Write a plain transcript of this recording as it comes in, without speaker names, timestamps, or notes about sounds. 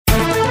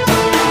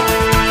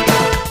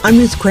I'm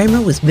Ruth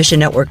Kramer with Mission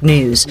Network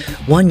News.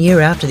 1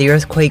 year after the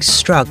earthquake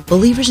struck,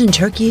 believers in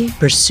Turkiye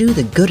pursue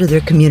the good of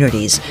their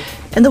communities.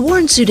 And the war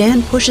in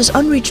Sudan pushes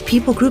unreached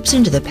people groups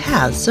into the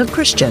paths of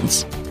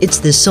Christians. It's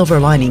the silver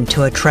lining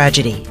to a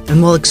tragedy,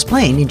 and we'll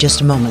explain in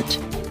just a moment.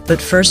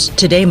 But first,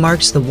 today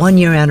marks the 1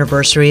 year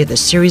anniversary of the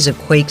series of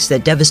quakes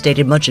that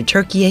devastated much of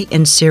Turkiye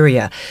and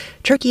Syria.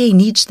 Turkiye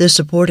needs the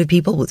support of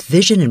people with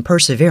vision and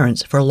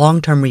perseverance for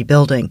long-term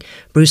rebuilding.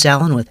 Bruce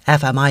Allen with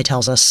FMI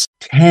tells us.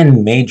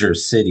 10 major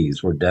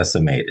cities were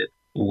decimated.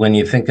 When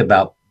you think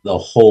about the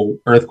whole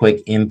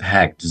earthquake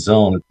impact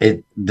zone,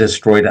 it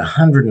destroyed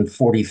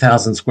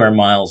 140,000 square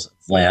miles of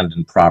land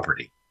and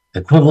property,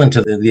 equivalent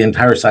to the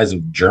entire size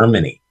of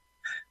Germany.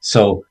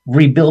 So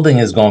rebuilding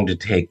is going to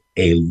take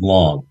a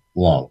long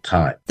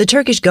time. The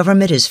Turkish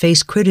government has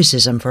faced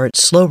criticism for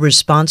its slow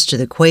response to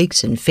the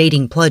quakes and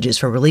fading pledges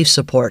for relief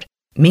support.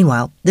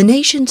 Meanwhile, the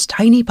nation's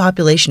tiny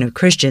population of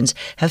Christians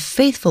have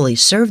faithfully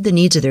served the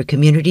needs of their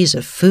communities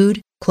of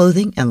food,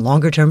 clothing, and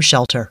longer-term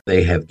shelter.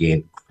 They have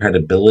gained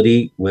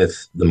credibility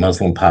with the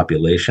Muslim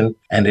population,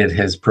 and it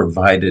has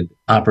provided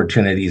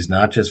opportunities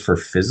not just for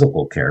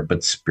physical care,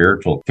 but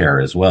spiritual care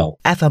as well.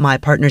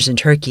 FMI partners in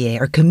Turkiye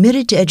are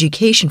committed to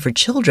education for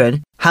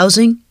children,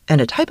 housing,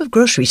 and a type of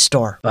grocery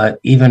store. But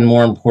even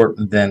more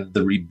important than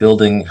the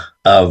rebuilding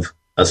of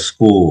a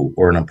school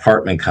or an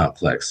apartment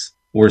complex,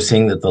 we're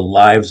seeing that the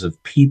lives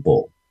of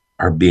people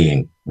are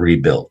being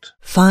rebuilt.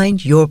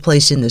 Find your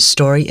place in the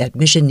story at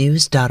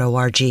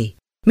missionnews.org.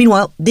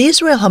 Meanwhile, the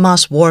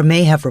Israel-Hamas war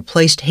may have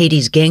replaced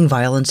Haiti's gang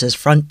violence as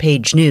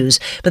front-page news,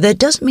 but that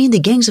doesn't mean the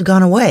gangs have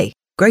gone away.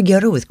 Greg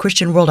Yoder with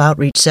Christian World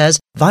Outreach says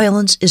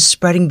violence is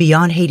spreading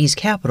beyond Haiti's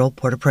capital,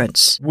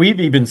 Port-au-Prince.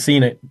 We've even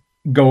seen it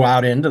go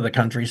out into the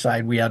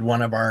countryside. We had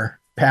one of our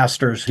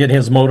pastors get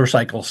his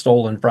motorcycle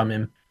stolen from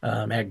him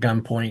at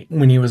gunpoint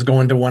when he was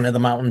going to one of the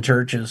mountain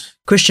churches.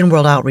 Christian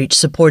World Outreach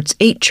supports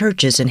 8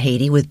 churches in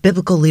Haiti with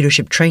biblical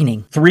leadership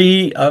training.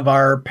 3 of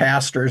our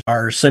pastors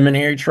are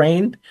seminary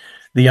trained.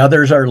 The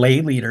others are lay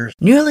leaders.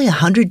 Nearly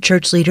 100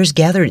 church leaders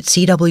gathered at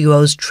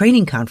CWO's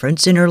training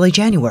conference in early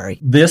January.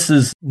 This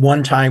is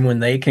one time when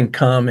they can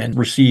come and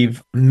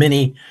receive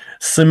mini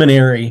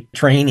seminary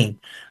training.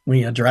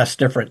 We address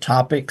different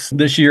topics.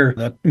 This year,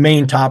 the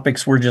main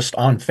topics were just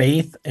on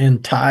faith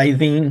and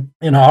tithing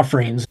and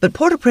offerings. But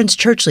Port-au-Prince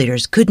church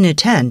leaders couldn't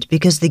attend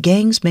because the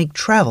gangs make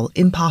travel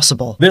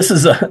impossible. This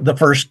is the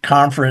first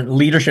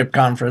leadership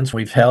conference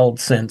we've held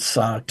since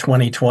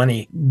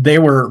 2020. They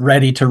were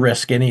ready to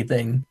risk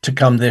anything to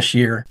come this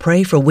year.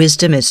 Pray for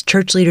wisdom as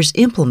church leaders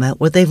implement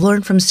what they've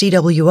learned from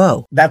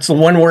CWO. That's the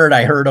one word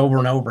I heard over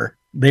and over.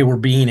 They were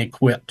being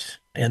equipped,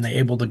 and they're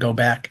able to go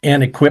back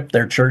and equip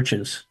their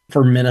churches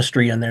for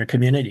ministry in their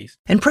communities.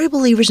 And pray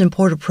believers in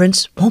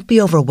Port-au-Prince won't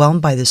be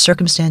overwhelmed by the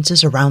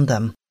circumstances around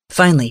them.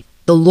 Finally,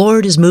 the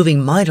Lord is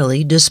moving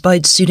mightily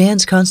despite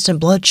Sudan's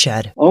constant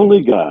bloodshed.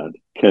 Only God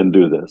can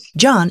do this.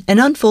 John, an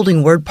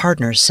Unfolding Word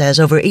partner, says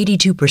over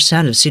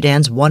 82% of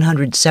Sudan's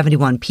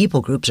 171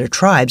 people groups or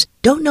tribes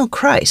don't know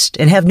Christ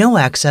and have no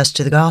access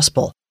to the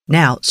gospel.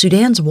 Now,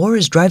 Sudan's war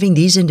is driving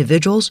these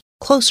individuals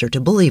closer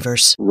to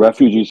believers.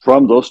 Refugees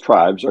from those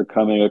tribes are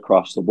coming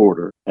across the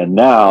border, and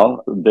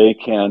now they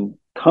can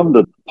come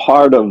to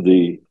part of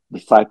the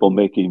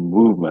disciple-making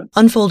movement.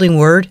 Unfolding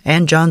Word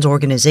and John's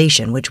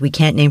organization, which we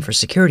can't name for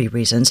security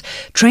reasons,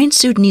 trains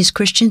Sudanese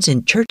Christians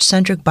in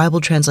church-centric Bible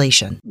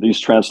translation.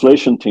 These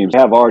translation teams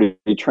have already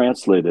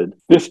translated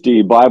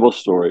 50 Bible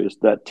stories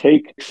that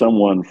take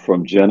someone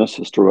from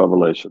Genesis to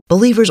Revelation.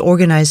 Believers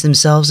organize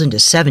themselves into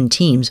 7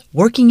 teams,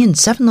 working in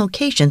 7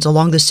 locations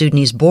along the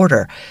Sudanese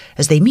border.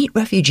 As they meet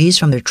refugees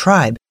from their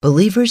tribe,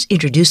 believers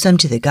introduce them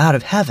to the God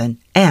of heaven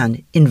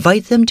and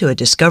invite them to a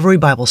discovery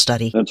Bible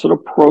study. It's an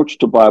approach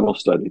to Bible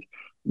study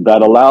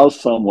that allows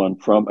someone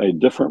from a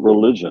different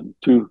religion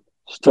to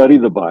study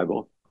the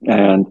Bible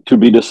and to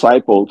be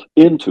discipled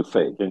into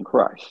faith in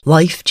Christ.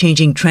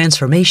 Life-changing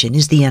transformation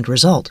is the end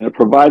result. It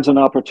provides an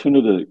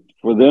opportunity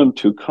for them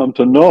to come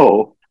to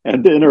know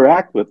and to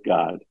interact with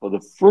God for the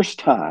first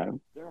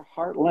time, their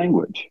heart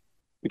language.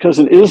 Because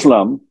in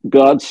Islam,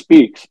 God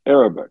speaks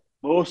Arabic.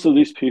 Most of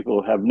these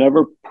people have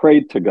never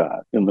prayed to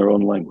God in their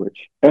own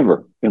language,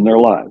 ever in their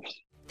lives.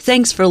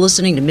 Thanks for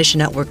listening to Mission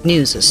Network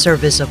News, a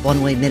service of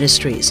One Way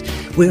Ministries.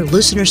 We're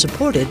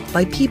listener-supported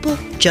by people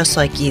just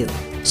like you.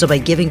 So by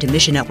giving to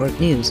Mission Network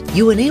News,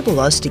 you enable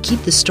us to keep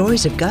the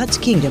stories of God's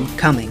kingdom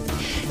coming.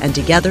 And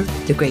together,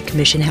 the Great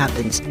Commission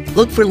happens.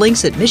 Look for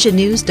links at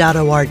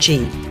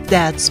missionnews.org.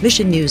 That's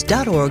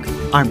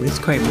missionnews.org. I'm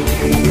Ruth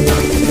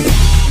Kramer.